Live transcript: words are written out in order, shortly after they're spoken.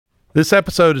This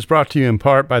episode is brought to you in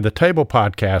part by the Table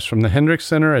Podcast from the Hendricks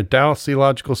Center at Dallas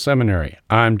Theological Seminary.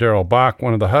 I'm Darrell Bach,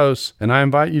 one of the hosts, and I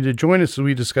invite you to join us as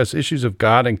we discuss issues of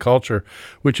God and culture,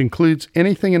 which includes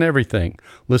anything and everything.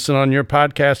 Listen on your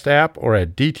podcast app or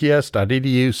at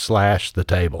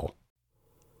dts.edu/thetable.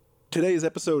 Today's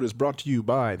episode is brought to you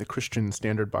by the Christian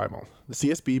Standard Bible. The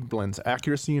CSB blends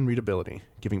accuracy and readability,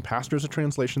 giving pastors a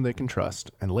translation they can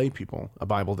trust and lay people a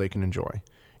Bible they can enjoy.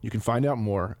 You can find out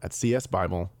more at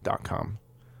csbible.com.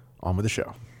 On with the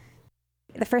show.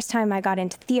 The first time I got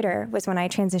into theater was when I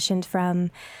transitioned from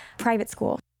private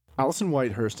school. Alison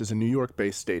Whitehurst is a New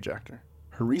York-based stage actor.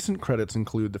 Her recent credits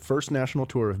include the first national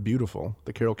tour of Beautiful,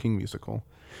 the Carole King musical,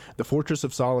 The Fortress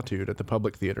of Solitude at the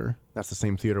Public Theater, that's the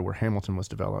same theater where Hamilton was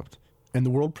developed, and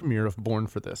the world premiere of Born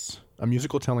for This, a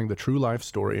musical telling the true life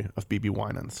story of B.B.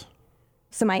 Winans.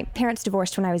 So my parents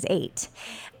divorced when I was 8.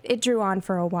 It drew on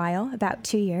for a while, about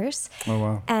 2 years. Oh,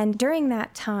 wow. And during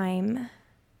that time,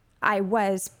 I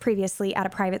was previously at a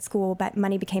private school, but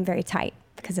money became very tight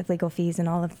because of legal fees and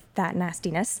all of that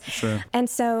nastiness. Sure. And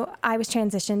so I was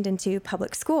transitioned into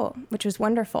public school, which was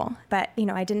wonderful. But,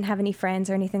 I didn't have any friends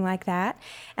or anything like that.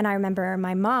 And I remember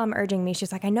my mom urging me,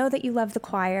 she's like, I know that you love the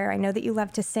choir. I know that you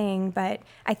love to sing, but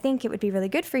I think it would be really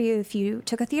good for you if you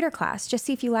took a theater class. Just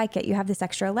see if you like it. You have this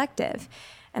extra elective.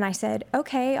 And I said,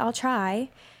 okay, I'll try.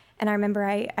 And I remember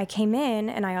I came in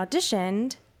and I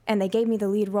auditioned and they gave me the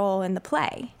lead role in the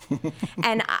play.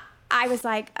 And I was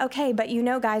like, okay, but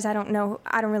guys, I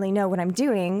don't really know what I'm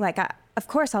doing. Like, of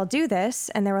course I'll do this.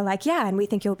 And they were like, yeah, and we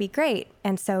think you'll be great.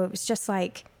 And so it was just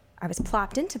like, I was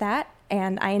plopped into that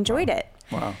and I enjoyed it.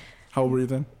 Wow. How old were you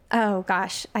then? Oh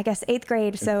gosh, I guess 8th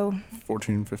grade. So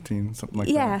 14, 15, something like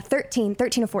that. Yeah, 13 or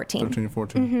 14. 13 or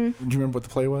 14. Mm-hmm. Do you remember what the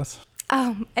play was?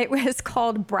 Oh, it was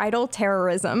called Bridal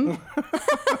Terrorism.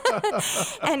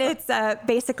 And it's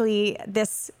basically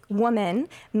this woman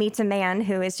meets a man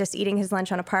who is just eating his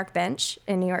lunch on a park bench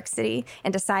in New York City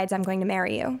and decides, I'm going to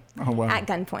marry you. Oh, wow. At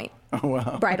gunpoint. Oh,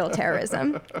 wow. Bridal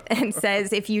terrorism. And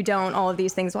says, if you don't, all of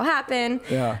these things will happen.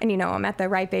 Yeah. And, I'm at the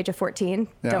ripe age of 14.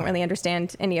 Yeah. Don't really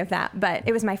understand any of that. But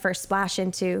it was my first splash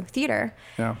into theater.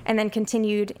 Yeah. And then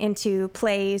continued into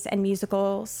plays and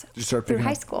musicals Did you start through picking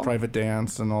high up school. private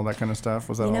dance and all that kind of stuff?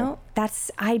 Was that all?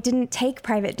 I didn't take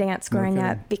private dance growing Okay.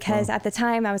 up because at the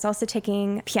time I was also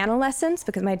taking piano lessons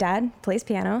because my dad plays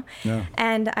piano. Yeah.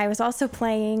 And I was also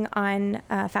playing on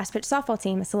a fast pitch softball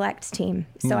team, a select team.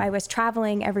 So I was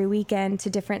traveling every weekend to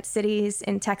different cities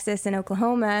in Texas and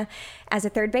Oklahoma as a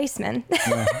third baseman.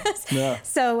 Yeah. Yeah.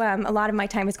 So a lot of my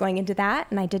time was going into that,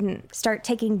 and I didn't start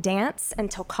taking dance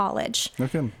until college.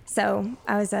 Okay. So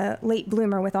I was a late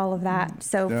bloomer with all of that.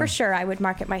 So Yeah. for sure, I would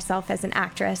market myself as an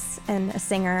actress and a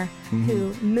singer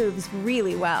who moves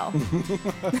really well.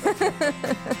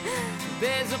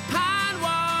 There's a pine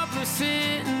warbler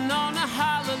sitting on a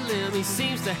hollow limb. He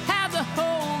seems to have the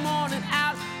whole morning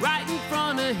out right in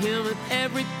front of him. And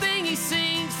everything he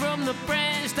sings from the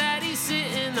branch that he's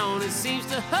sitting on, it seems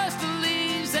to hush the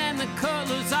leaves and the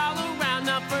colors all around.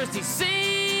 Now first he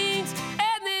sings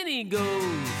and then he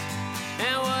goes.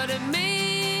 And what it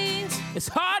means, it's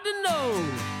hard to know.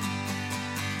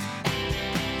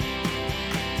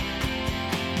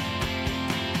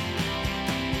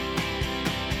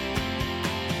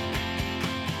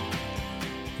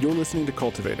 You're listening to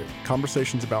Cultivated,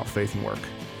 conversations about faith and work.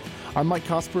 I'm Mike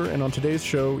Cosper, and on today's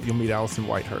show, you'll meet Alison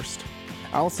Whitehurst.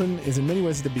 Alison is in many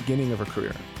ways the beginning of her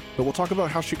career, but we'll talk about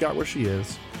how she got where she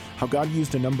is, how God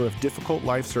used a number of difficult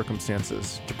life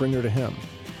circumstances to bring her to Him,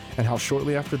 and how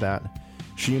shortly after that,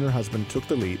 she and her husband took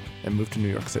the leap and moved to New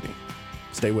York City.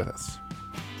 Stay with us.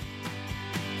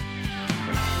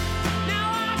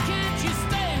 Now why can't you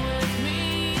stay with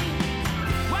me?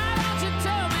 Why don't you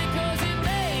tell me, 'cause it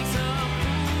makes a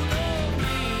fool of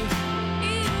me.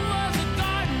 Eden was a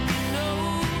garden,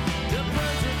 the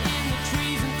birds were in the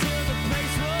trees until the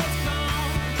place was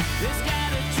gone. They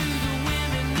scattered to the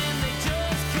wind and then they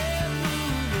just kept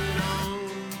moving on.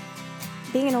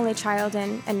 Being an only child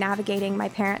and navigating my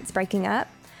parents breaking up,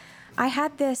 I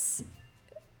had this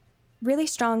really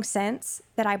strong sense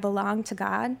that I belonged to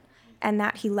God and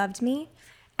that He loved me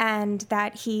and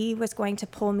that He was going to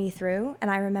pull me through. And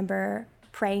I remember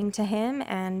praying to Him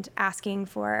and asking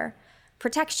for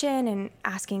protection and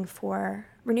asking for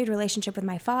renewed relationship with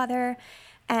my father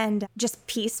and just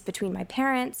peace between my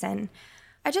parents. And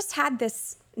I just had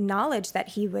this knowledge that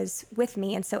He was with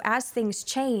me. And so as things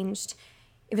changed,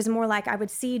 it was more like I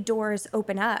would see doors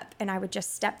open up and I would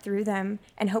just step through them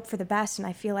and hope for the best. And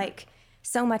I feel like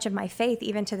so much of my faith,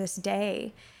 even to this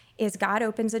day, is God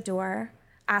opens a door,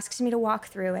 asks me to walk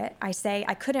through it. I say,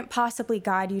 I couldn't possibly,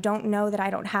 God, you don't know that I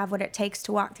don't have what it takes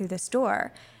to walk through this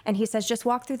door. And he says, just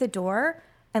walk through the door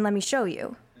and let me show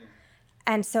you.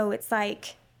 And so it's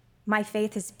like my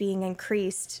faith is being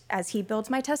increased as he builds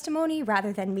my testimony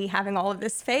rather than me having all of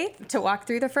this faith to walk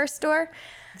through the first door.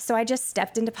 So I just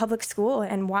stepped into public school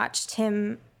and watched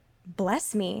him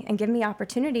bless me and give me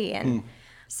opportunity. And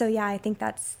so, yeah, I think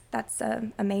that's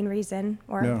a main reason,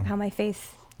 or how my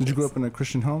faith. Did you grow up in a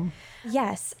Christian home?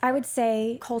 Yes, I would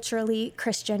say culturally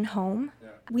Christian home. Yeah.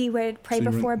 We would pray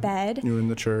before bed. You were in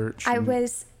the church? I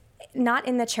was not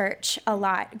in the church a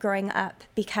lot growing up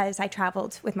because I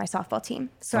traveled with my softball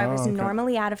team. So I was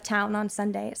normally out of town on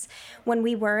Sundays. When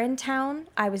we were in town,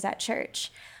 I was at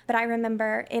church. But I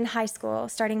remember in high school,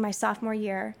 starting my sophomore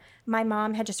year, my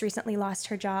mom had just recently lost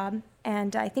her job.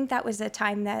 And I think that was a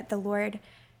time that the Lord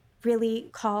really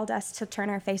called us to turn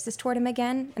our faces toward him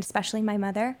again, and especially my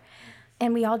mother.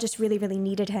 And we all just really, really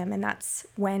needed him. And that's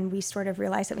when we sort of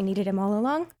realized that we needed him all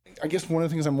along. I guess one of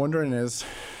the things I'm wondering is,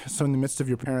 so in the midst of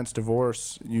your parents'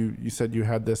 divorce, you said you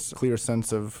had this clear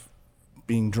sense of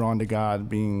being drawn to God,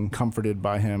 being comforted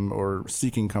by him, or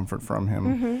seeking comfort from him.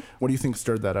 Mm-hmm. What do you think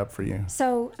stirred that up for you?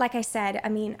 So, like I said, I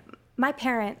mean, my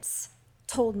parents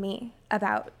told me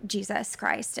about Jesus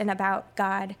Christ and about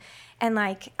God. And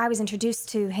like, I was introduced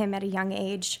to him at a young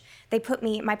age.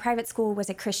 My private school was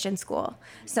a Christian school.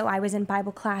 So I was in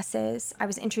Bible classes. I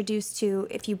was introduced to,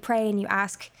 if you pray and you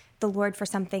ask the Lord for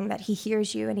something, that he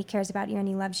hears you and he cares about you and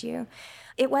he loves you.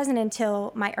 It wasn't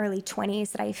until my early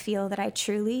 20s that I feel that I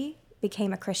truly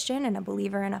became a Christian and a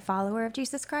believer and a follower of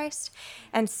Jesus Christ.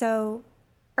 And so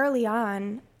early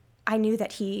on, I knew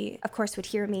that he, of course, would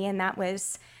hear me, and that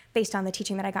was based on the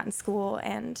teaching that I got in school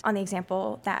and on the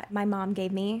example that my mom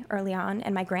gave me early on,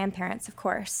 and my grandparents, of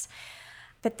course.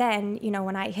 But then,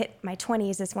 when I hit my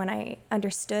 20s is when I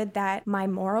understood that my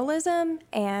moralism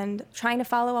and trying to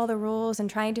follow all the rules and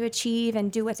trying to achieve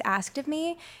and do what's asked of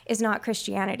me is not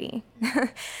Christianity.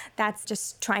 That's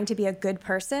just trying to be a good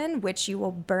person, which you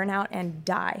will burn out and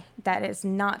die. That is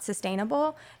not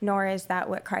sustainable, nor is that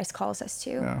what Christ calls us to.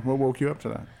 Yeah. What woke you up to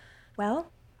that?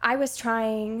 Well, I was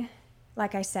trying,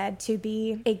 like I said, to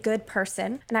be a good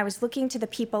person. And I was looking to the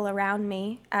people around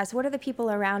me as, what are the people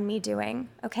around me doing?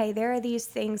 Okay, there are these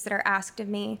things that are asked of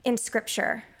me in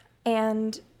Scripture.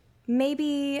 And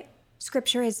maybe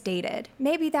Scripture is dated.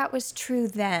 Maybe that was true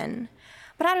then.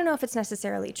 But I don't know if it's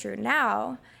necessarily true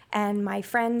now. And my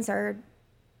friends are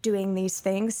doing these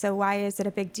things, so why is it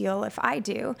a big deal if I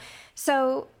do?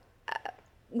 So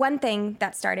one thing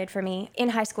that started for me in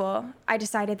high school, I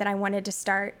decided that I wanted to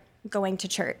start going to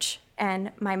church.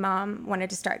 And my mom wanted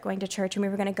to start going to church, and we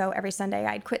were going to go every Sunday.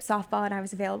 I'd quit softball, and I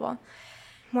was available.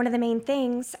 One of the main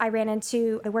things, I ran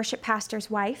into the worship pastor's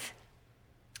wife.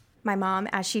 My mom,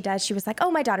 as she does, she was like,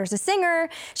 oh, my daughter's a singer.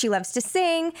 She loves to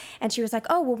sing. And she was like,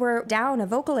 oh, well, we're down a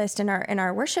vocalist in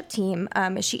our worship team.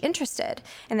 Is she interested?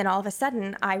 And then all of a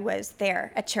sudden, I was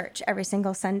there at church every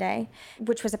single Sunday,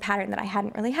 which was a pattern that I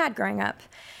hadn't really had growing up.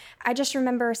 I just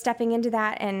remember stepping into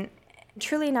that and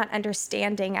truly not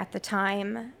understanding at the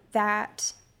time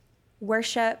that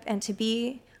worship and to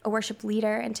be a worship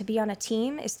leader and to be on a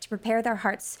team is to prepare their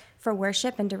hearts for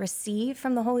worship and to receive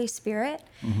from the Holy Spirit.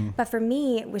 Mm-hmm. But for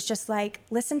me, it was just like,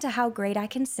 listen to how great I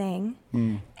can sing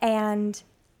and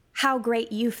how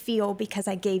great you feel because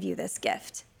I gave you this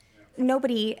gift.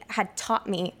 Nobody had taught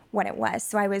me what it was.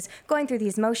 So I was going through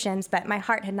these motions, but my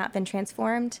heart had not been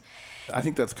transformed. I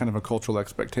think that's kind of a cultural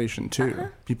expectation, too. Uh-huh.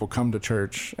 People come to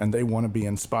church and they want to be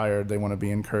inspired. They want to be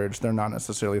encouraged. They're not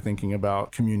necessarily thinking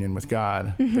about communion with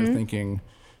God. Mm-hmm. They're thinking,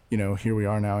 here we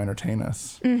are now, entertain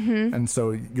us. Mm-hmm. And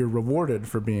so you're rewarded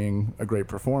for being a great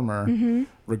performer,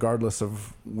 regardless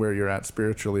of where you're at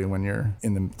spiritually when you're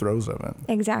in the throes of it.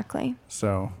 Exactly.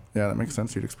 So, yeah, that makes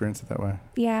sense. You'd experience it that way.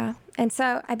 Yeah. And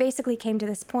so I basically came to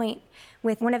this point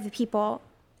with one of the people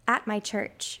at my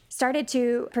church started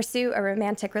to pursue a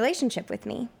romantic relationship with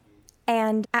me.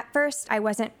 And at first, I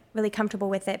wasn't really comfortable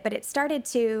with it, but it started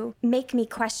to make me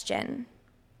question,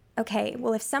 okay,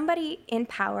 well, if somebody in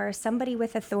power, somebody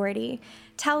with authority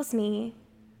tells me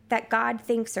that God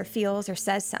thinks or feels or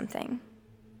says something,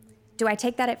 do I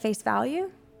take that at face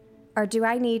value? Or do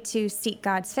I need to seek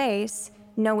God's face,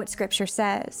 know what Scripture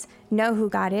says, know who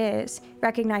God is,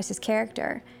 recognize his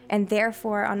character, and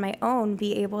therefore on my own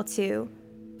be able to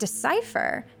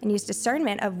decipher and use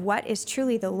discernment of what is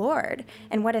truly the Lord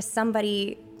and what is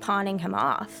somebody pawning him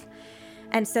off?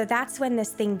 And so that's when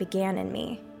this thing began in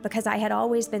me, because I had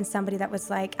always been somebody that was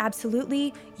like,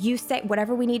 absolutely, you say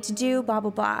whatever we need to do, blah,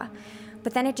 blah, blah.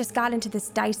 But then it just got into this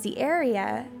dicey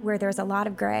area where there was a lot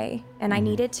of gray, and I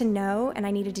needed to know and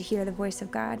I needed to hear the voice of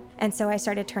God. And so I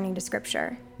started turning to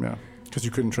Scripture. Yeah, because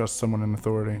you couldn't trust someone in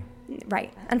authority.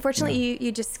 Right. Unfortunately,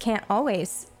 you just can't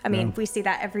always. I mean, we see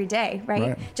that every day,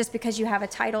 right? Just because you have a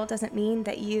title doesn't mean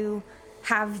that you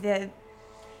have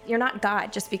you're not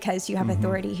God just because you have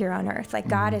authority here on earth. Like,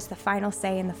 God is the final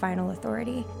say and the final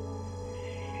authority.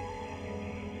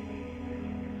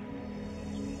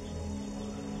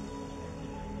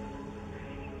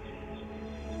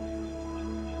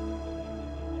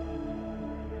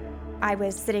 I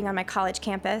was sitting on my college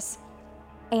campus,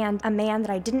 and a man that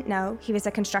I didn't know, he was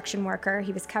a construction worker,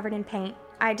 he was covered in paint.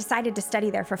 I decided to study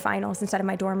there for finals instead of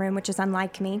my dorm room, which is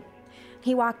unlike me.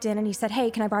 He walked in and he said, "Hey,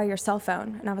 can I borrow your cell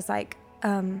phone?" And I was like,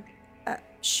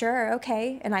 sure,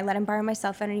 okay. And I let him borrow my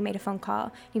cell phone, and he made a phone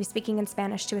call. He was speaking in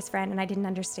Spanish to his friend, and I didn't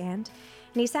understand.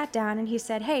 And he sat down and he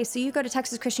said, "Hey, so you go to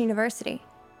Texas Christian University?"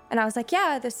 And I was like,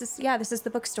 yeah, this is the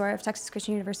bookstore of Texas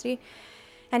Christian University.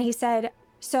 And he said,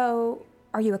 "So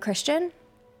are you a Christian?"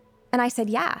 And I said,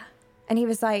 "Yeah." And he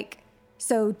was like,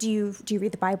 "So do you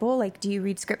read the Bible? Like, do you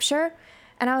read Scripture?"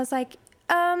 And I was like,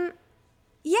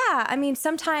 yeah. I mean,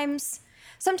 sometimes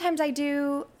I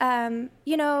do. I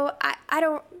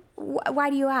don't. Why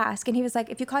do you ask? And he was like,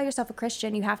 "If you call yourself a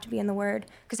Christian, you have to be in the Word.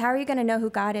 Because how are you going to know who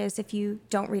God is if you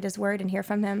don't read His Word and hear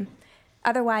from Him?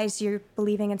 Otherwise, you're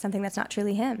believing in something that's not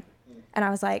truly Him." And I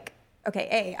was like,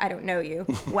 "Okay, I don't know you.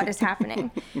 What is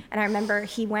happening?" And I remember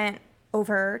he went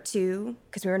over to,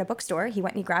 because we were in a bookstore, he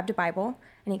went and he grabbed a Bible,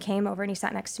 and he came over and he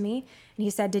sat next to me, and he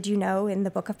said, "Did you know in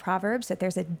the book of Proverbs that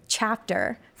there's a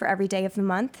chapter for every day of the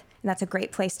month? And that's a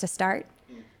great place to start."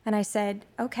 And I said,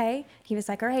 "Okay." He was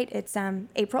like, "All right, it's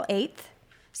April 8th,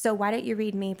 so why don't you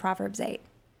read me Proverbs 8?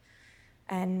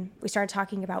 And we started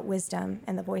talking about wisdom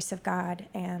and the voice of God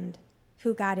and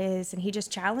who God is, and he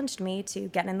just challenged me to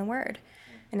get in the Word.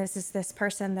 And this is this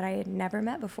person that I had never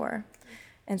met before.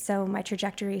 And so my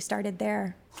trajectory started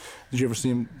there. Did you ever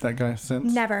see that guy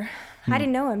since? Never. I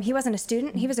didn't know him. He wasn't a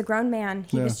student. He was a grown man.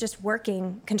 He was just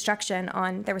working construction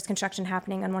there was construction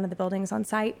happening on one of the buildings on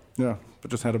site. Yeah,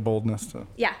 but just had a boldness to.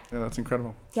 Yeah. Yeah, that's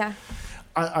incredible. Yeah.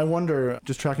 I wonder,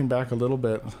 just tracking back a little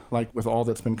bit, like with all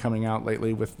that's been coming out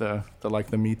lately with the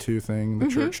Me Too thing, the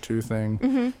Church Too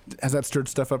thing, has that stirred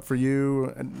stuff up for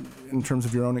you in terms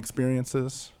of your own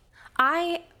experiences?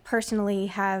 I personally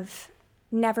have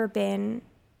never been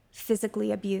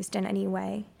physically abused in any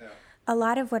way. Yeah. A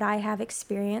lot of what I have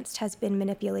experienced has been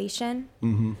manipulation.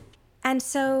 And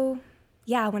so,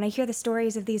 yeah, when I hear the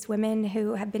stories of these women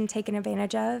who have been taken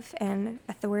advantage of and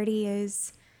authority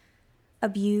is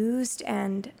abused,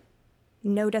 and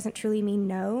no doesn't truly mean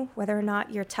no, whether or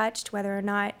not you're touched, whether or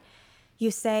not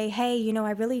you say, "Hey,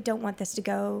 I really don't want this to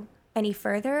go any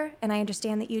further, and I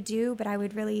understand that you do, but I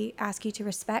would really ask you to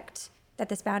respect that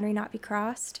this boundary not be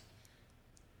crossed."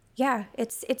 Yeah,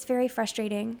 it's very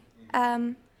frustrating.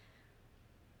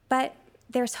 But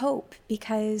there's hope,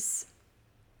 because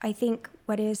I think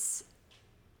what is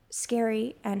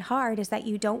scary and hard is that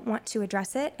you don't want to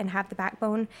address it and have the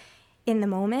backbone in the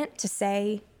moment to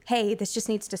say, "Hey, this just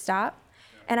needs to stop."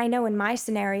 And I know in my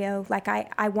scenario, like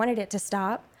I wanted it to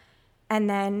stop. And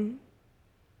then,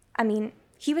 I mean,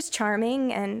 he was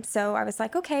charming. And so I was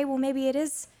like, okay, well, maybe it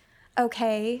is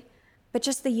okay. But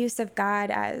just the use of God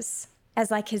as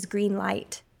like his green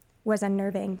light was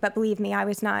unnerving. But believe me, I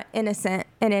was not innocent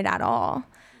in it at all.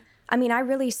 I mean, I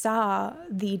really saw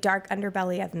the dark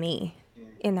underbelly of me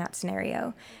in that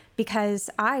scenario, because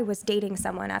I was dating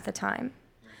someone at the time.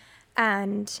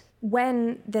 And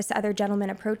when this other gentleman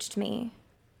approached me,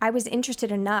 I was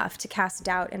interested enough to cast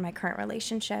doubt in my current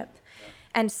relationship.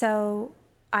 And so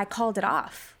I called it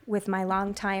off with my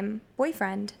longtime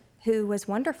boyfriend, who was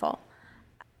wonderful,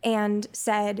 and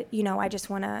said, I just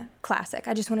want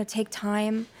to take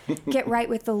time, get right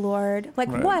with the Lord, like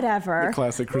right. Whatever. The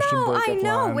classic Christian breakup I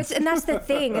know. lines. And that's the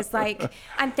thing. It's like,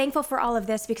 I'm thankful for all of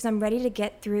this because I'm ready to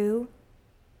get through,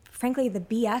 frankly, the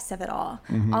BS of it all.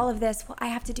 Mm-hmm. All of this, well, I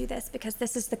have to do this because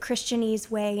this is the Christianese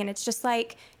way. And it's just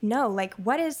like, no, like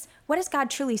what is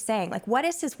God truly saying? Like, what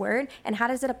is his word and how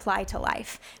does it apply to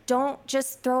life? Don't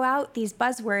just throw out these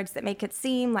buzzwords that make it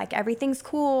seem like everything's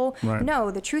cool. Right.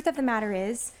 No, the truth of the matter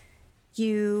is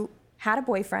you had a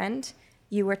boyfriend,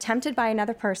 you were tempted by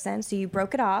another person, so you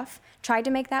broke it off, tried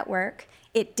to make that work.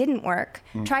 It didn't work.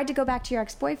 Tried to go back to your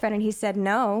ex-boyfriend and he said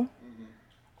no.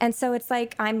 And so it's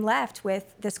like I'm left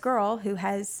with this girl who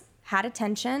has had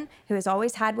attention, who has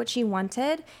always had what she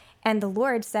wanted, and the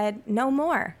Lord said, no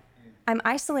more. I'm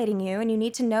isolating you, and you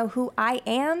need to know who I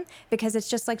am, because it's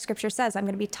just like Scripture says, I'm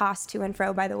going to be tossed to and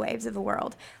fro by the waves of the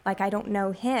world. Like I don't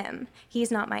know him.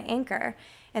 He's not my anchor.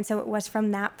 And so it was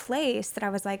from that place that I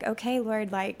was like, okay,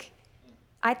 Lord, like,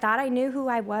 I thought I knew who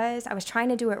I was. I was trying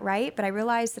to do it right, but I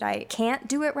realized that I can't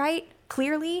do it right,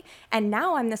 clearly. And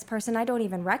now I'm this person I don't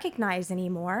even recognize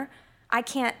anymore. I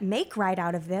can't make right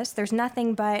out of this. There's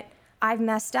nothing but I've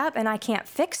messed up and I can't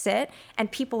fix it.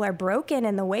 And people are broken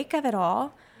in the wake of it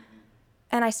all.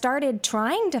 And I started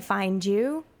trying to find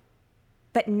you,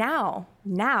 but now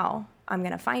I'm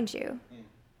going to find you.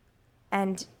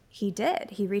 And he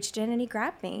did. He reached in and he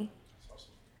grabbed me.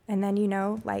 And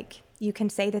then, like, you can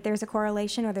say that there's a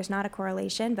correlation or there's not a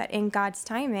correlation, but in God's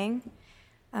timing,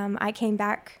 I came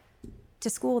back to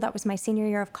school. That was my senior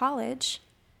year of college.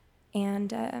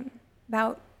 And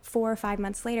about 4 or 5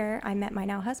 months later, I met my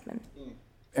now husband.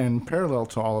 And parallel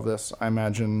to all of this, I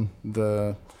imagine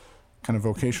the kind of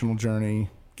vocational journey,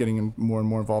 getting more and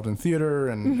more involved in theater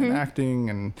and acting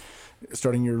and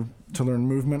starting to learn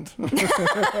movement.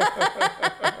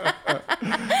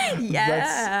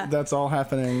 Yeah. That's all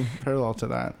happening parallel to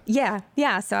that.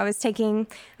 Yeah. So I was taking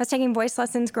voice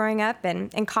lessons growing up,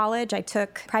 and in college I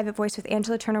took private voice with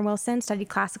Angela Turner Wilson, studied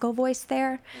classical voice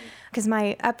there, because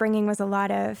my upbringing was a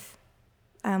lot of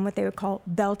what they would call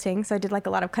belting. So I did like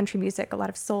a lot of country music, a lot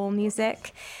of soul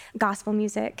music, gospel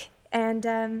music. And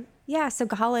so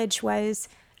college was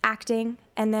acting.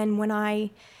 And then when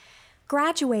I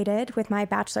graduated with my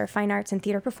Bachelor of Fine Arts in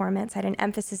Theater Performance, I had an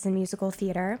emphasis in musical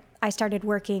theater. I started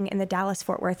working in the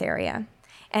Dallas-Fort Worth area,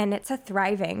 and it's a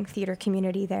thriving theater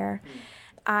community there.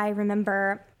 I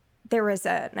remember there was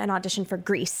an audition for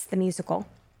Grease, the musical,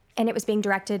 and it was being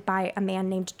directed by a man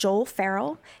named Joel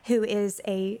Farrell, who is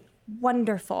a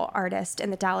wonderful artist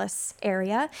in the Dallas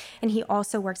area, and he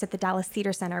also works at the Dallas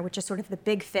Theater Center, which is sort of the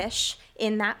big fish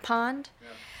in that pond.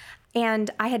 Yeah.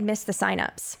 And I had missed the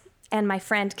signups. And my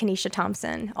friend, Kenesha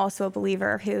Thompson, also a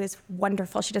believer, who is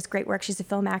wonderful. She does great work. She's a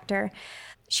film actor.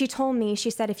 She told me, she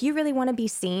said, if you really want to be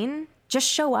seen, just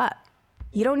show up.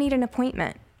 You don't need an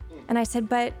appointment. And I said,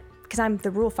 but, because I'm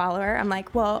the rule follower, I'm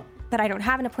like, well, but I don't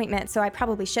have an appointment, so I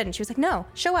probably shouldn't. She was like, no,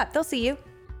 show up. They'll see you.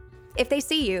 If they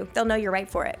see you, they'll know you're right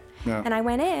for it. Yeah. And I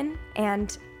went in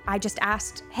and I just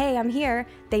asked, hey, I'm here.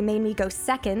 They made me go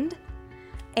second,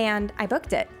 and I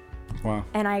booked it. Wow.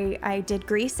 And I did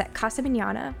Grease at Casa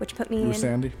Manana, which put me in...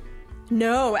 Sandy?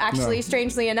 No, actually,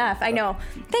 strangely enough. I know.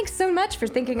 Thanks so much for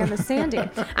thinking I'm a Sandy.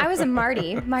 I was a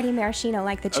Marty Maraschino,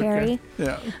 like the cherry.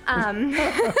 Okay. Yeah.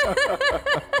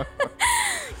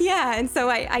 Yeah, and so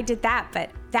I did that,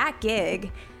 but that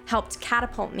gig helped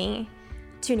catapult me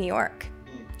to New York,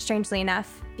 strangely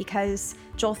enough, because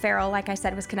Joel Farrell, like I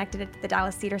said, was connected at the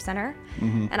Dallas Theater Center.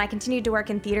 Mm-hmm. And I continued to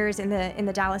work in theaters in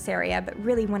the Dallas area, but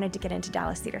really wanted to get into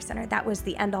Dallas Theater Center. That was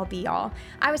the end-all be-all.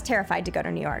 I was terrified to go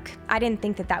to New York. I didn't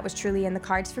think that was truly in the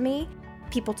cards for me.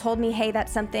 People told me, hey,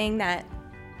 that's something that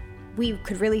we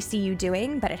could really see you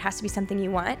doing, but it has to be something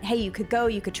you want. Hey, you could go,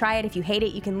 you could try it. If you hate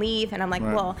it, you can leave. And I'm like,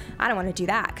 well, I don't want to do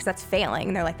that because that's failing.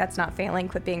 And they're like, that's not failing.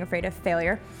 Quit being afraid of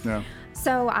failure. Yeah.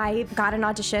 So I got an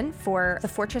audition for The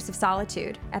Fortress of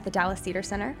Solitude at the Dallas Theater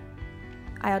Center.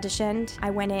 I auditioned. I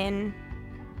went in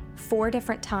 4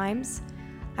 different times.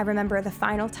 I remember the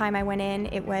final time I went in,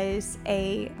 it was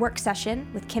a work session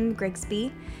with Kim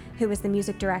Grigsby, who was the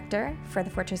music director for The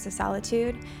Fortress of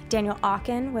Solitude. Daniel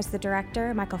Auken was the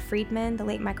director. Michael Friedman, the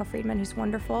late Michael Friedman, who's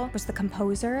wonderful, was the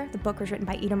composer. The book was written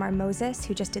by Itamar Moses,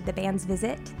 who just did The Band's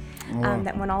Visit,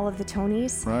 that won all of the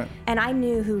Tonys. Right. And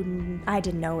I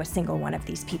didn't know a single one of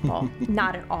these people,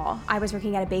 not at all. I was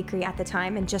working at a bakery at the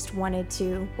time and just wanted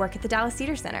to work at the Dallas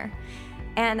Theater Center.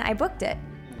 And I booked it.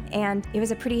 And it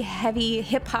was a pretty heavy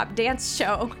hip-hop dance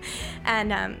show.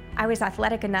 And I was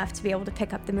athletic enough to be able to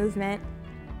pick up the movement.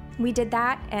 We did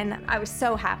that, and I was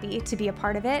so happy to be a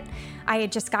part of it. I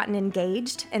had just gotten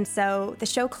engaged, and so the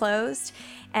show closed,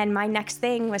 and my next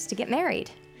thing was to get married.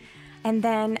 And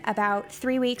then about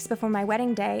 3 weeks before my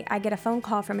wedding day, I get a phone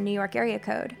call from a New York area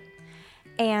code.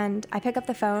 And I pick up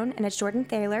the phone, and it's Jordan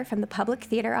Thaler from the Public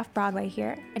Theater off Broadway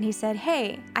here. And he said,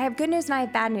 hey, I have good news and I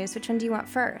have bad news. Which one do you want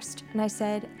first? And I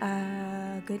said,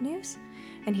 good news?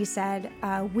 And he said,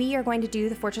 we are going to do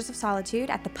The Fortress of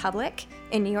Solitude at the Public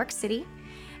in New York City.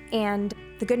 And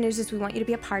the good news is we want you to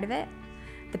be a part of it.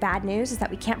 The bad news is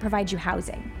that we can't provide you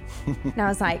housing. And I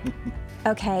was like,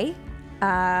 okay,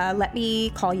 let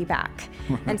me call you back.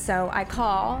 And so I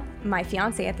call my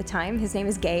fiance at the time. His name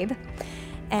is Gabe.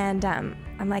 And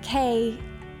I'm like, hey,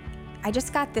 I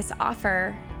just got this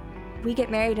offer. We get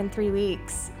married in 3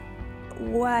 weeks.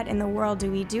 What in the world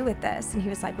do we do with this? And he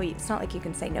was like, well, it's not like you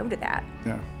can say no to that.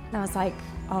 Yeah. And I was like,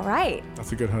 all right.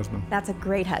 That's a good husband. That's a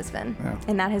great husband. Yeah.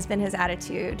 And that has been his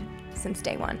attitude since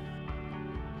day one.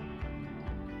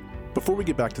 Before we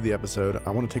get back to the episode, I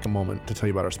want to take a moment to tell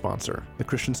you about our sponsor, the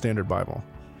Christian Standard Bible.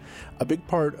 A big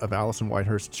part of Alison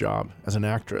Whitehurst's job as an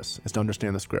actress is to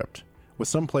understand the script. With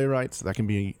some playwrights, that can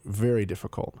be very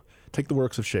difficult. Take the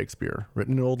works of Shakespeare,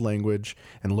 written in old language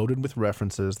and loaded with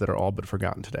references that are all but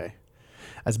forgotten today.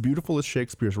 As beautiful as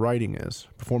Shakespeare's writing is,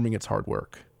 performing it's hard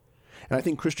work. And I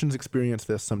think Christians experience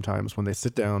this sometimes when they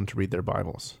sit down to read their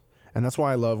Bibles. And that's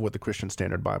why I love what the Christian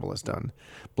Standard Bible has done,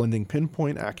 blending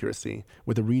pinpoint accuracy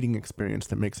with a reading experience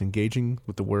that makes engaging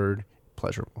with the Word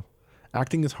pleasurable.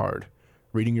 Acting is hard.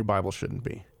 Reading your Bible shouldn't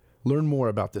be. Learn more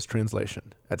about this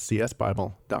translation at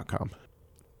csbible.com.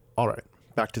 All right,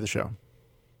 back to the show.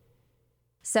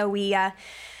 So we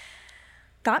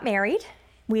got married.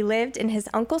 We lived in his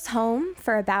uncle's home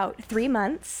for about 3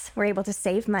 months. We were able to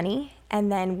save money. And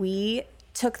then we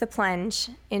took the plunge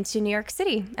into New York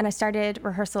City. And I started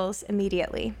rehearsals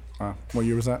immediately. Wow. What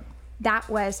year was that? That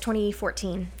was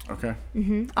 2014. Okay.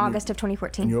 August of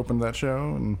 2014. And you opened that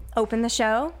show? And Opened the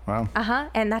show. Wow.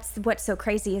 And that's what's so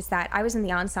crazy is that I was in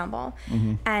the ensemble.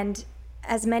 And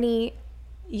as many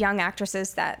young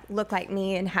actresses that look like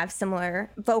me and have similar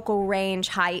vocal range,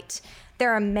 height,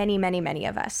 there are many, many, many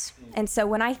of us. And so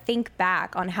when I think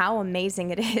back on how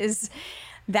amazing it is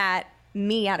that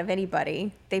me out of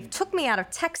anybody, they took me out of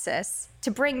Texas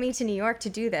to bring me to New York to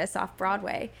do this off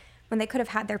Broadway when they could have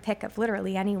had their pick of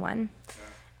literally anyone.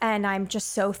 And I'm just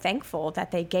so thankful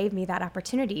that they gave me that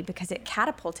opportunity because it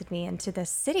catapulted me into this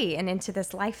city and into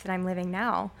this life that I'm living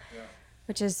now,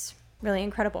 which is really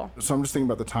incredible. So I'm just thinking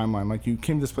about the timeline. Like, you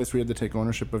came to this place where you had to take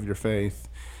ownership of your faith,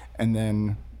 and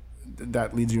then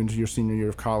that leads you into your senior year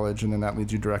of college, and then that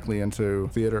leads you directly into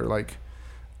theater. Like,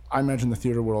 I imagine the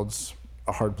theater world's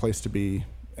a hard place to be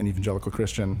an evangelical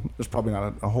Christian. There's probably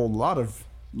not a whole lot of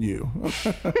you.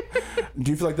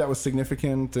 Do you feel like that was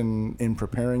significant in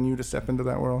preparing you to step into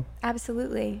that world?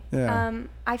 Absolutely. Yeah.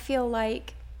 I feel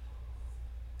like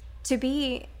to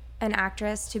be an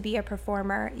actress, to be a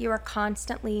performer, you are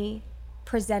constantly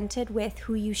presented with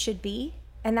who you should be.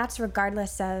 And that's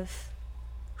regardless of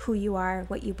who you are,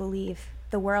 what you believe.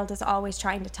 The world is always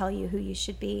trying to tell you who you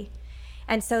should be.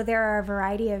 And so there are a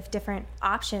variety of different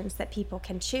options that people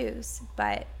can choose,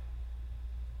 but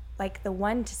like the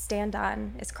one to stand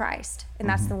on is Christ, and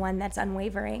that's the one that's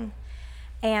unwavering.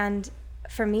 And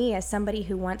for me, as somebody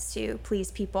who wants to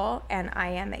please people, and I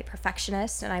am a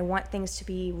perfectionist, and I want things to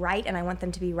be right, and I want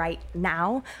them to be right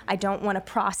now. I don't want to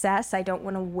process. I don't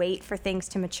want to wait for things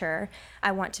to mature.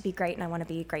 I want to be great, and I want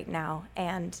to be great now.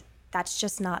 And that's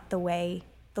just not the way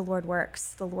the Lord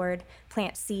works. The Lord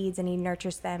plants seeds, and he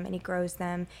nurtures them, and he grows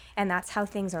them. And that's how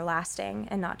things are lasting,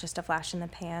 and not just a flash in the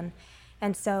pan.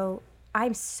 And so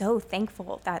I'm so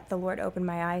thankful that the Lord opened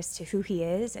my eyes to who he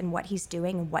is and what he's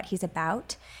doing and what he's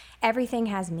about. Everything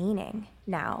has meaning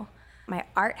now. My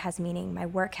art has meaning, my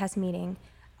work has meaning,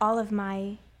 all of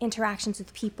my interactions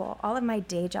with people, all of my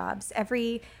day jobs,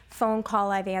 every phone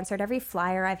call I've answered, every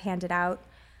flyer I've handed out,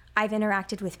 I've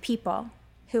interacted with people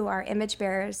who are image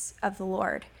bearers of the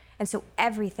Lord. And so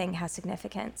everything has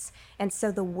significance. And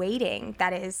so the waiting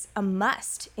that is a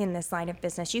must in this line of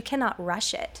business, you cannot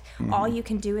rush it. All you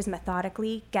can do is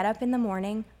methodically get up in the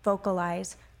morning,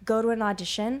 vocalize, go to an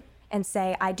audition, and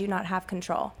say, I do not have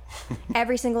control.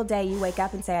 Every single day you wake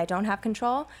up and say, I don't have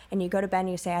control, and you go to bed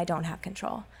and you say, I don't have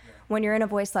control. When you're in a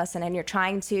voice lesson and you're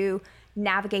trying to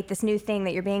navigate this new thing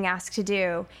that you're being asked to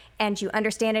do, and you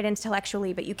understand it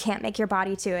intellectually, but you can't make your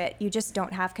body to it, you just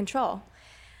don't have control.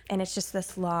 And it's just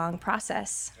this long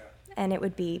process. And it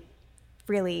would be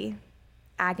really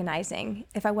agonizing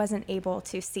if I wasn't able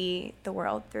to see the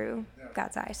world through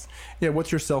God's eyes. Yeah,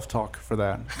 what's your self-talk for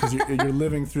that? Because you're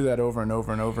living through that over and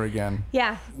over and over again.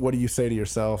 Yeah. What do you say to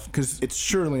yourself? Because it's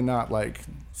surely not like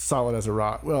solid as a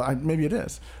rock. Well, maybe it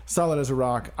is. Solid as a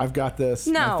rock, I've got this,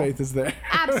 No, my faith is there.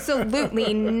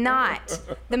 Absolutely not.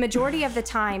 The majority of the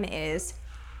time is,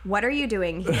 what are you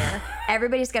doing here?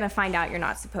 Everybody's going to find out you're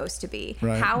not supposed to be.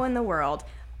 Right. How in the world?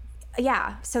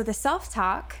 Yeah, so the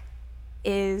self-talk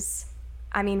is,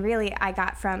 I mean, really, I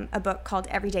got from a book called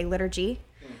Everyday Liturgy.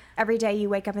 Every day you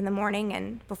wake up in the morning,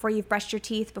 and before you've brushed your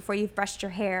teeth, before you've brushed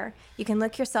your hair, you can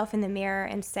look yourself in the mirror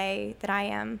and say that I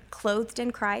am clothed in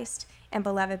Christ and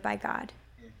beloved by God,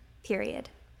 period.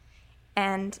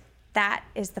 And that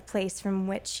is the place from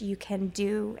which you can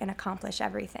do and accomplish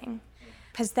everything.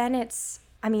 Because then it's,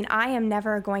 I mean, I am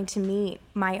never going to meet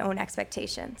my own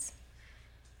expectations.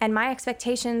 And my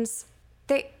expectations,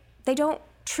 they don't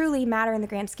truly matter in the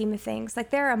grand scheme of things. Like,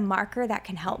 they're a marker that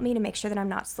can help me to make sure that I'm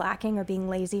not slacking or being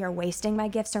lazy or wasting my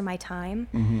gifts or my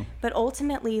time. But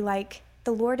ultimately, like,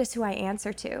 the Lord is who I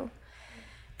answer to.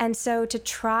 And so to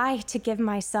try to give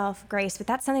myself grace, but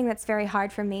that's something that's very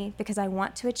hard for me because I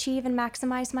want to achieve and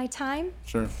maximize my time.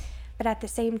 Sure. But at the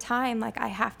same time, like, I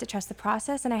have to trust the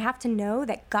process, and I have to know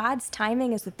that God's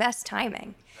timing is the best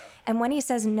timing. And when he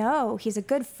says no, he's a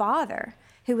good father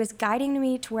who is guiding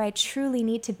me to where I truly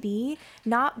need to be,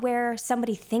 not where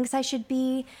somebody thinks I should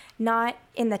be, not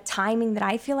in the timing that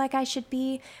I feel like I should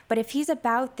be. But if he's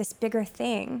about this bigger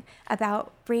thing,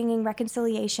 about bringing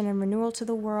reconciliation and renewal to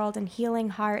the world and healing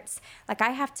hearts, like, I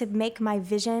have to make my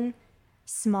vision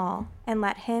small and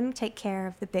let him take care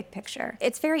of the big picture.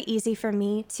 It's very easy for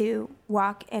me to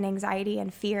walk in anxiety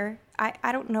and fear.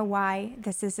 I don't know why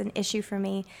this is an issue for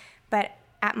me, but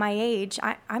at my age,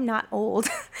 I'm not old,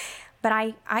 but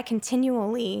I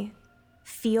continually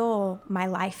feel my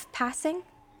life passing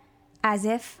as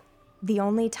if the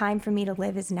only time for me to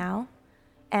live is now.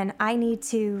 And I need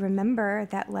to remember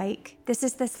that, like, this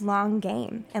is this long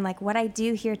game. And, like, what I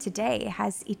do here today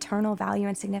has eternal value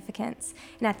and significance.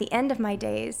 And at the end of my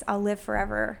days, I'll live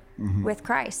forever with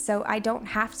Christ. So I don't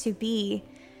have to be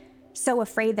so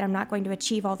afraid that I'm not going to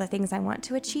achieve all the things I want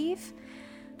to achieve.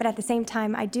 But at the same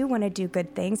time, I do want to do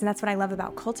good things. And that's what I love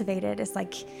about Cultivated is,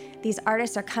 like, these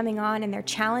artists are coming on and they're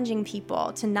challenging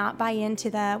people to not buy into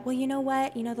the, well, you know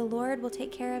what, the Lord will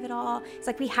take care of it all. It's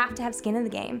like, we have to have skin in the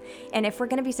game. And if we're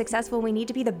going to be successful, we need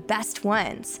to be the best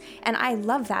ones. And I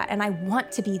love that. And I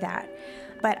want to be that.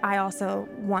 But I also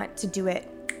want to do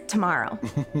it tomorrow.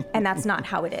 And that's not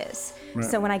how it is. Right.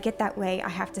 So when I get that way, I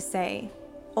have to say,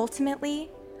 ultimately,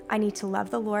 I need to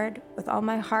love the Lord with all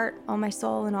my heart, all my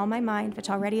soul, and all my mind, which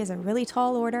already is a really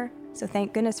tall order. So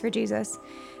thank goodness for Jesus.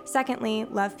 Secondly,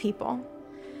 love people.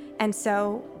 And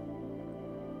so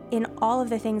in all of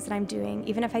the things that I'm doing,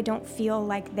 even if I don't feel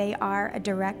like they are a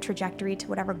direct trajectory to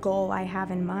whatever goal I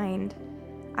have in mind,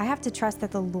 I have to trust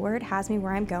that the Lord has me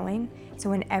where I'm going.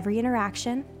 So in every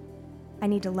interaction, I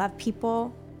need to love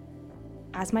people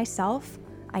as myself.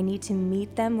 I need to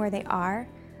meet them where they are.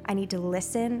 I need to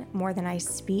listen more than I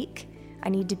speak. I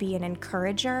need to be an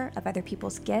encourager of other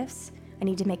people's gifts. I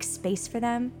need to make space for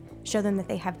them, show them that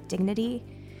they have dignity.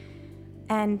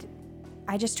 And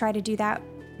I just try to do that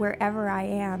wherever I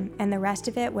am. And the rest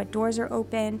of it, what doors are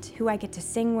opened, who I get to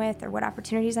sing with, or what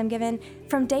opportunities I'm given,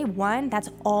 from day one,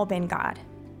 that's all been God,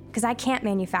 because I can't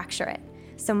manufacture it.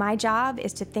 So my job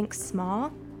is to think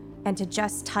small and to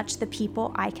just touch the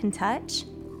people I can touch.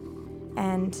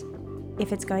 And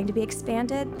if it's going to be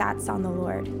expanded, that's on the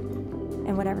Lord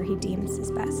and whatever he deems is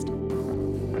best.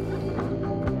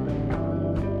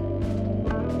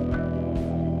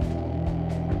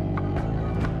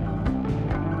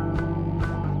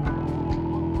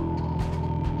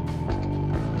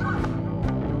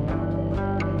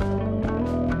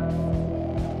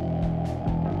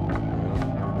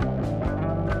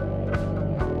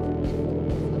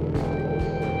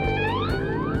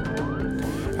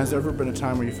 Has there ever been a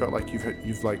time where you felt like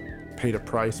you've like paid a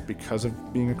price because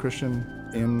of being a Christian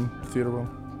in the theater world?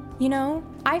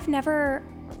 I've never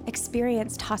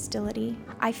experienced hostility.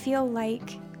 I feel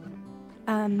like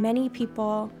many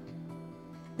people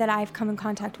that I've come in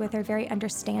contact with are very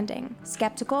understanding.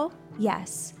 Skeptical,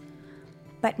 yes,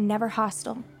 but never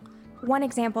hostile. One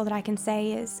example that I can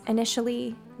say is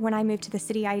initially when I moved to the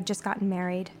city, I had just gotten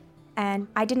married and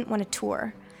I didn't want to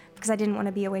tour because I didn't want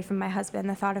to be away from my husband.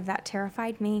 The thought of that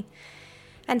terrified me.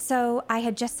 And so I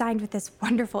had just signed with this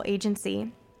wonderful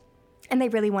agency, and they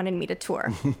really wanted me to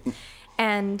tour.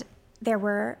 And there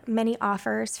were many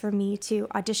offers for me to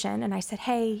audition. And I said,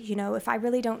 hey, if I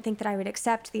really don't think that I would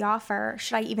accept the offer,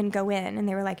 should I even go in? And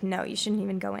they were like, no, you shouldn't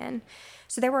even go in.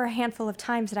 So there were a handful of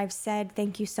times that I've said,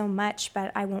 thank you so much,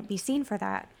 but I won't be seen for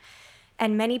that.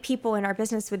 And many people in our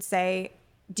business would say,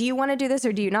 do you want to do this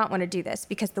or do you not want to do this?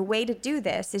 Because the way to do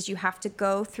this is you have to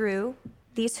go through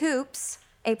these hoops,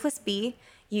 A plus B,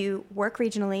 you work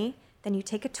regionally, then you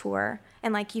take a tour,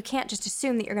 and you can't just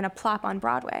assume that you're going to plop on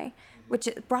Broadway, which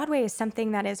Broadway is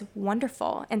something that is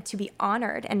wonderful and to be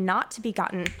honored and not to be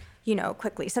gotten,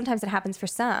 quickly. Sometimes it happens for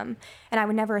some, and I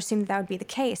would never assume that would be the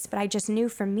case, but I just knew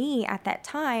for me at that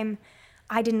time,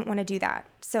 I didn't want to do that.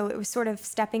 So it was sort of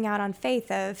stepping out on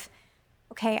faith of,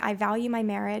 okay, I value my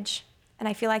marriage, and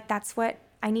I feel like that's what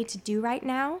I need to do right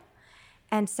now.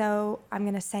 And so I'm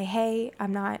going to say, hey,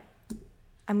 I'm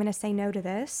going to say no to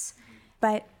this.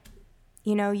 But,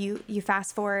 you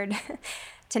fast forward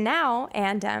to now,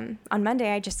 and on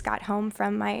Monday I just got home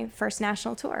from my first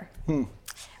national tour.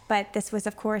 But this was,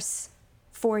 of course,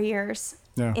 4 years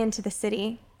into the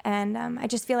city. And I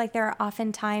just feel like there are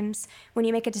often times when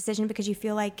you make a decision because you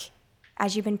feel like,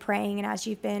 as you've been praying and as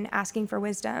you've been asking for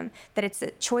wisdom, that it's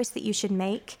a choice that you should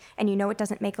make, and it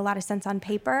doesn't make a lot of sense on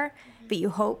paper, but you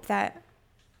hope that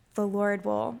the Lord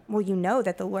will you know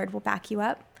that the Lord will back you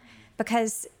up,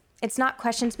 because it's not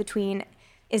questions between,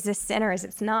 is this sin or is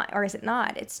it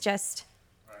not, It's just,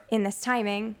 in this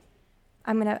timing,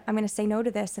 I'm gonna say no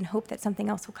to this and hope that something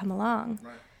else will come along.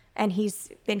 Right. And he's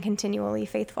been continually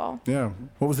faithful. Yeah.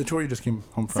 What was the tour you just came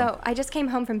home from? So I just came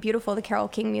home from Beautiful, the Carole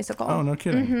King musical. Oh, no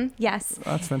kidding. Mm-hmm. Yes.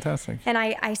 That's fantastic. And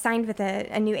I signed with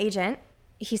a new agent.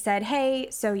 He said, hey,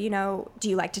 so, do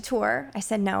you like to tour? I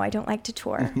said, no, I don't like to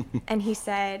tour. And he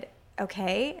said,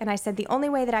 okay. And I said, the only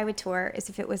way that I would tour is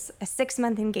if it was a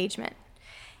 6-month engagement.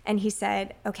 And he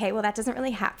said, okay, well, that doesn't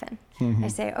really happen. Mm-hmm. I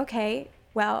say, okay,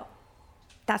 well,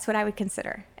 that's what I would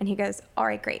consider. And he goes, all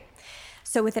right, great.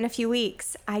 So within a few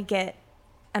weeks, I get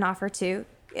an offer to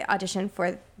audition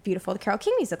for Beautiful, the Carole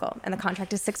King musical, and the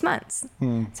contract is 6 months.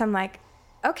 So I'm like,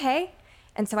 okay.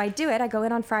 And so I do it. I go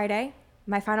in on Friday.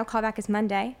 My final callback is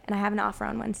Monday, and I have an offer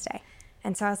on Wednesday.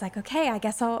 And so I was like, okay, I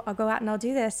guess I'll go out and I'll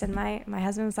do this. And my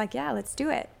husband was like, yeah, let's do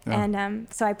it. Yeah. And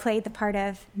so I played the part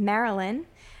of Marilyn,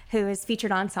 who is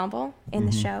featured ensemble in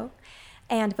the show,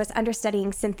 and was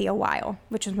understudying Cynthia Weil,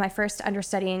 which was my first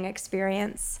understudying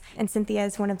experience. And Cynthia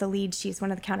is one of the leads. She's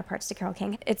one of the counterparts to Carole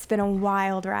King. It's been a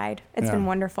wild ride. It's been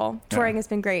wonderful. Touring has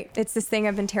been great. It's this thing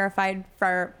I've been terrified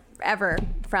forever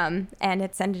from, and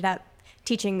it's ended up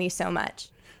teaching me so much.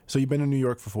 So you've been in New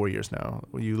York for 4 years now.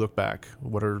 When you look back,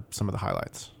 what are some of the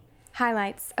highlights?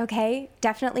 Highlights, okay.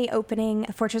 Definitely opening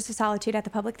Fortress of Solitude at the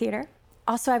Public Theater.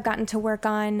 Also, I've gotten to work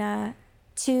on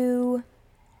 2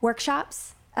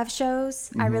 workshops of shows.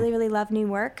 Mm-hmm. I really, really love new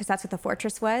work, because that's what the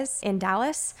Fortress was in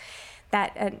Dallas,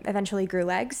 that eventually grew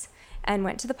legs and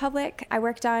went to the public. I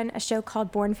worked on a show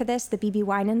called Born for This, the B.B.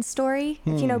 Winans story.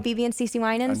 If you know B.B. and C.C.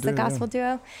 Winans, the gospel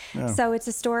duo. Yeah. So it's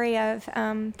a story of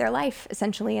their life,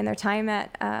 essentially, and their time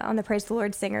on the Praise the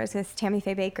Lord Singers with Tammy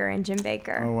Faye Baker and Jim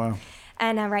Baker. Oh, wow.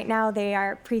 And right now they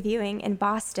are previewing in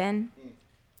Boston.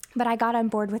 But I got on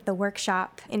board with the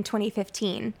workshop in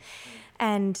 2015,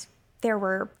 and there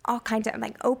were all kinds of,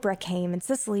 like, Oprah came and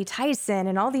Cicely Tyson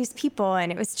and all these people,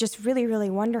 and it was just really, really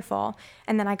wonderful.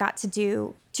 And then I got to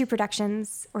do 2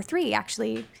 productions, or 3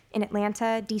 actually, in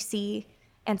Atlanta, DC,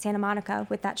 and Santa Monica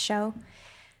with that show.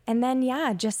 And then,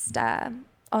 just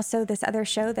also this other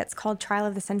show that's called Trial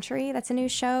of the Century. That's a new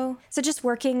show. So just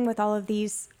working with all of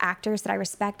these actors that I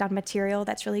respect on material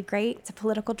that's really great. It's a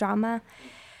political drama.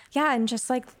 Yeah, and just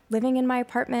like living in my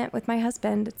apartment with my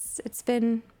husband, it's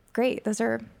been great. Those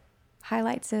are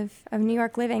highlights of New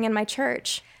York living. And my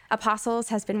church, Apostles,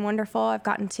 has been wonderful. I've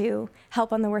gotten to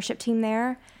help on the worship team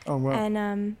there. Oh, wow.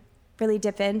 And really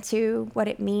dip into what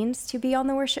it means to be on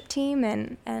the worship team,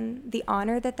 and the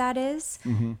honor that is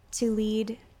to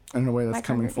lead. And in a way that's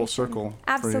coming full circle.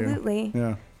 Absolutely. For you.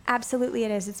 Yeah. Absolutely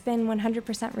it is. It's been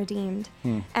 100% redeemed.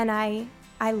 And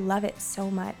I love it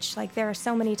so much. Like, there are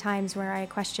so many times where I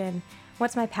question,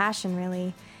 what's my passion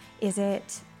really? Is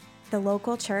it the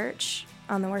local church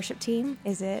on the worship team?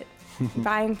 Is it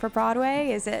vying for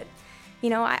Broadway? Is it,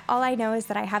 all I know is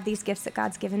that I have these gifts that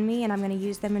God's given me, and I'm going to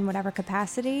use them in whatever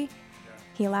capacity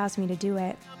He allows me to do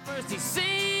it. First he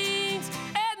sings,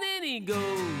 and then he goes,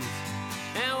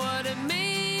 and what it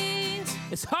means,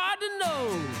 it's hard to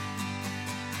know.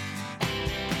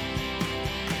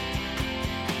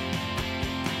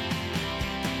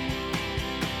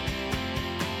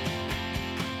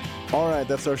 All right,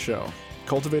 that's our show.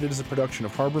 Cultivated is a production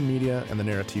of Harbor Media and the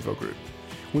Narrativo Group.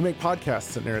 We make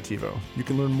podcasts at Narrativo. You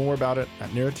can learn more about it at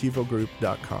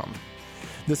narrativogroup.com.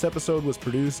 This episode was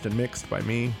produced and mixed by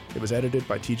me. It was edited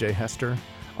by TJ Hester.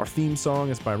 Our theme song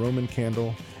is by Roman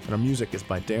Candle, and our music is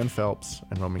by Dan Phelps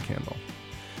and Roman Candle.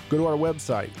 Go to our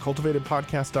website,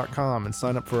 cultivatedpodcast.com, and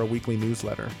sign up for our weekly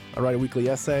newsletter. I write a weekly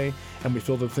essay, and we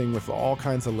fill the thing with all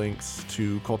kinds of links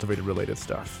to Cultivated-related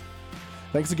stuff.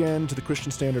 Thanks again to the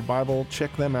Christian Standard Bible.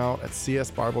 Check them out at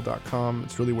csbible.com.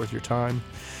 It's really worth your time.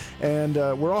 And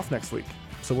we're off next week,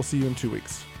 so we'll see you in 2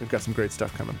 weeks. We've got some great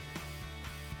stuff coming.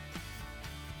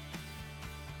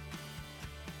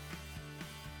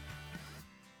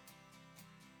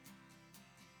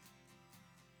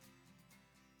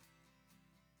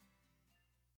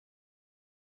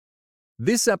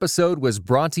 This episode was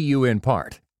brought to you in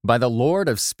part by the Lord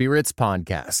of Spirits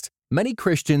podcast. Many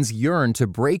Christians yearn to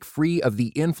break free of the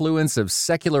influence of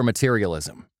secular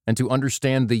materialism and to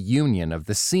understand the union of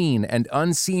the seen and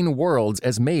unseen worlds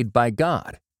as made by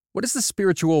God. What is the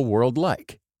spiritual world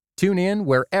like? Tune in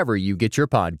wherever you get your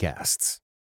podcasts.